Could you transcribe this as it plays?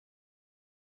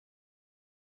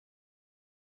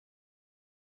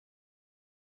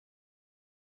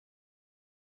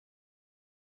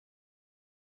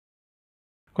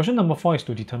Question number 4 is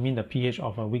to determine the pH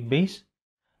of a weak base.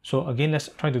 So again, let's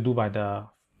try to do by the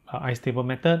ice table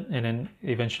method, and then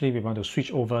eventually we want to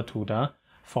switch over to the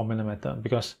formula method,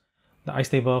 because the ice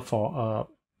table for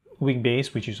a weak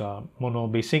base, which is a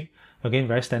monobasic, again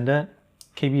very standard,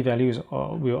 Kb value is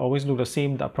will always look the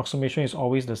same, the approximation is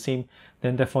always the same,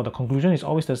 then therefore the conclusion is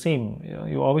always the same.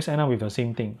 You always end up with the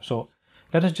same thing. So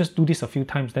let us just do this a few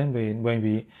times, then when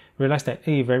we realize that,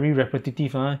 hey, very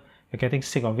repetitive, you're getting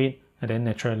sick of it, and then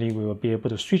naturally we will be able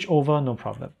to switch over, no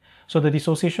problem. So the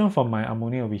dissociation for my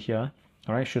ammonia over here,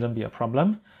 alright, shouldn't be a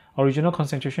problem. Original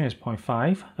concentration is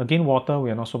 0.5. Again, water, we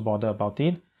are not so bothered about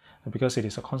it because it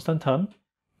is a constant term.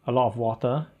 A lot of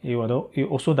water, it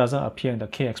also doesn't appear in the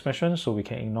K expression, so we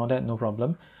can ignore that, no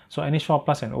problem. So NH4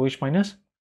 plus and OH minus.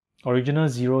 Original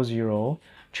 0, 0.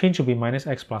 Change will be minus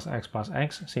x plus x plus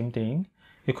x, same thing.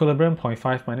 Equilibrium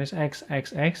 0.5 minus x,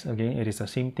 x, x. Again, it is the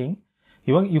same thing.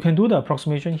 You can do the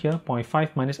approximation here.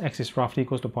 0.5 minus x is roughly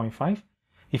equals to 0.5.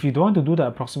 If you don't want to do the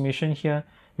approximation here,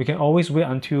 we can always wait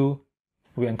until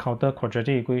we encounter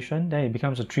quadratic equation. Then it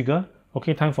becomes a trigger.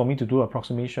 Okay, time for me to do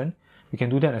approximation. We can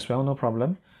do that as well, no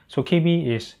problem. So Kb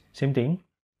is same thing.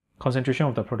 Concentration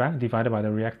of the product divided by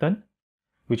the reactant,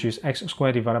 which is x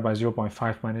squared divided by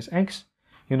 0.5 minus x.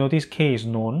 You notice K is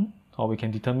known, or we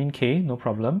can determine K, no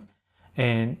problem.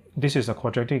 And this is a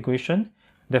quadratic equation.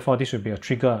 Therefore, this will be a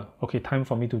trigger. Okay, time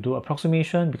for me to do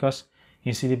approximation, because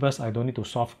in syllabus, I don't need to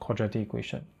solve quadratic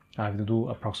equation. I have to do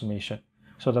approximation.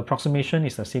 So the approximation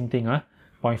is the same thing.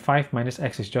 0.5 minus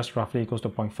x is just roughly equals to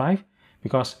 0.5,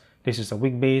 because this is a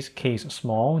weak base, K is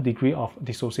small, degree of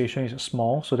dissociation is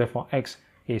small, so therefore x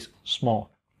is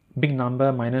small. Big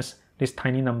number minus this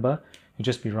tiny number will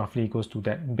just be roughly equals to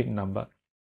that big number.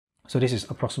 So this is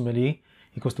approximately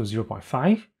equals to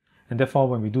 0.5, and therefore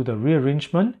when we do the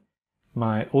rearrangement,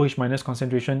 my OH minus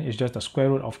concentration is just the square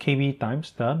root of Kb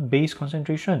times the base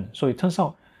concentration. So it turns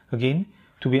out, again,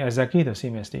 to be exactly the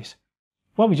same as this.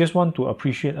 What we just want to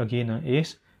appreciate again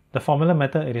is the formula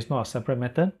method, it is not a separate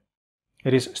method.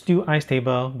 It is still ice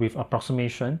table with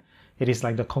approximation. It is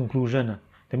like the conclusion.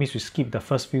 That means we skip the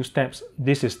first few steps.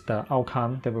 This is the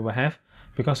outcome that we will have,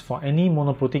 because for any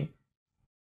monoprotic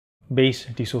base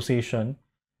dissociation,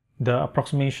 the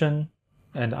approximation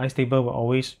and the ice table will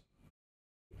always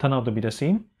turn out to be the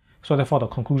same. So therefore the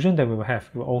conclusion that we will have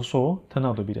will also turn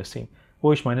out to be the same.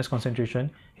 OH minus concentration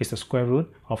is the square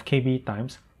root of Kb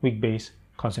times weak base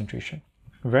concentration.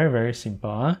 Very, very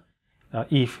simple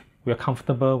if we are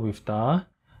comfortable with the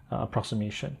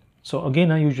approximation. So again,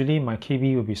 usually my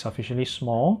Kb will be sufficiently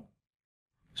small.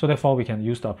 So therefore we can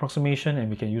use the approximation and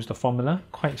we can use the formula.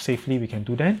 Quite safely we can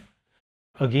do that.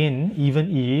 Again,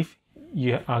 even if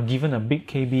you are given a big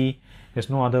Kb, there's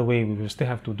no other way. We will still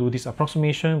have to do this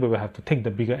approximation. We will have to take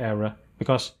the bigger error,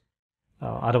 because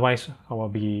otherwise I will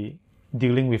be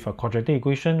dealing with a quadratic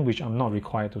equation, which I'm not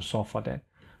required to solve for that.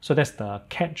 So that's the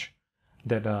catch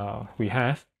that we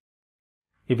have.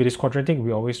 If it is quadratic,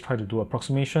 we always try to do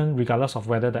approximation, regardless of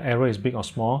whether the error is big or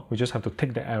small. We just have to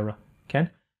take the error. Okay?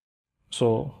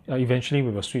 So eventually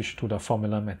we will switch to the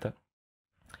formula method.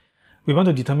 We want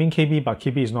to determine Kb, but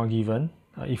Kb is not given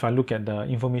if I look at the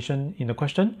information in the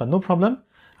question, but no problem.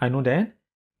 I know that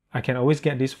I can always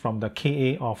get this from the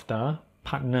Ka of the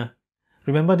partner.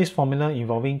 Remember, this formula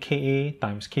involving Ka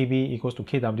times Kb equals to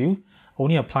Kw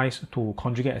only applies to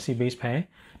conjugate acid-base pair.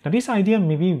 Now this idea,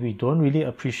 maybe we don't really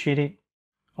appreciate it,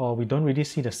 or we don't really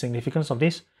see the significance of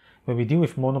this when we deal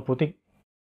with monoprotic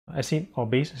acid or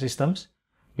base systems,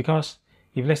 because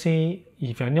if let's say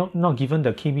if you're not given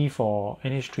the Kb for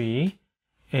NH3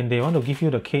 and they want to give you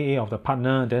the Ka of the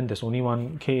partner, then there's only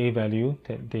one Ka value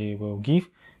that they will give,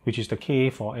 which is the Ka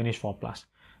for NH4+.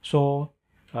 So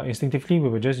instinctively we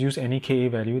will just use any Ka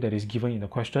value that is given in the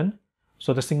question.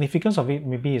 So the significance of it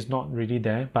maybe is not really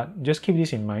there, but just keep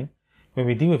this in mind. When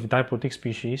we deal with diprotic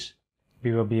species,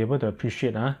 we will be able to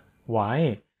appreciate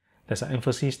why there's an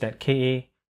emphasis that Ka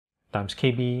times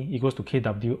Kb equals to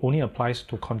Kw only applies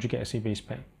to conjugate acid-base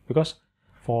pair. Because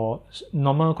for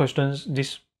normal questions,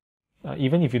 this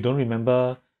even if you don't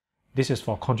remember this is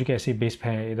for conjugate acid-base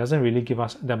pair, it doesn't really give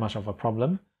us that much of a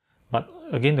problem. But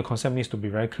again, the concept needs to be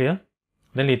very clear.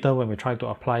 Then later when we try to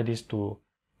apply this to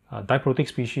diprotic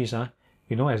species,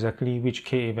 we know exactly which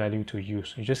Ka value to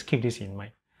use. You just keep this in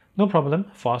mind. No problem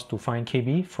for us to find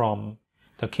Kb from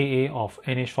the Ka of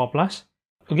NH4+.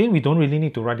 Again, we don't really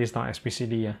need to write this down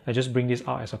explicitly. I just bring this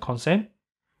out as a concept.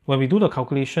 When we do the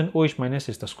calculation, OH minus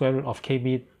is the square root of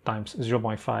Kb times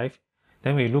 0.5.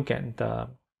 Then we look at the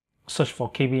search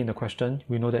for Kb in the question.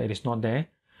 We know that it is not there.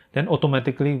 Then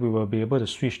automatically we will be able to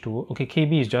switch to, okay,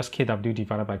 Kb is just Kw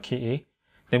divided by Ka.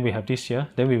 Then we have this here.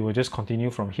 Then we will just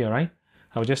continue from here, right?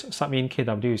 I'll just sub in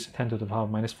Kw is 10 to the power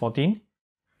of minus 14.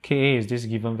 Ka is this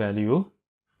given value,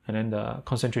 and then the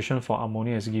concentration for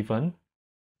ammonia is given.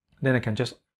 Then I can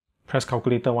just press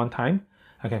calculator one time.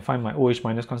 I can find my OH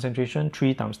minus concentration,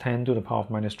 3 times 10 to the power of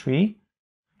minus 3.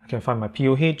 I can find my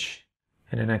POH,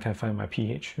 and then I can find my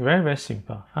pH. Very, very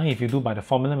simple. If you do by the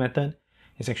formula method,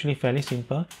 it's actually fairly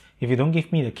simple. If you don't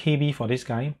give me the Kb for this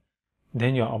guy,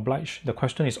 then you're obliged, the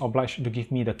question is obliged to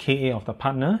give me the Ka of the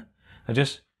partner. I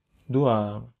just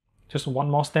do just one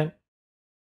more step,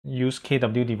 use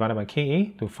Kw divided by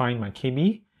Ka to find my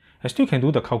Kb. I still can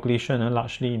do the calculation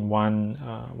largely in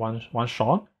one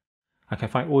shot. I can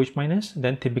find OH minus,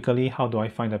 then typically how do I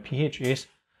find the pH is,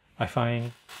 I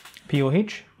find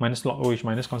POH minus log OH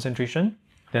minus concentration,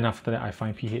 then after that I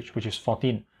find pH, which is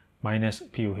 14 minus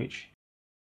POH.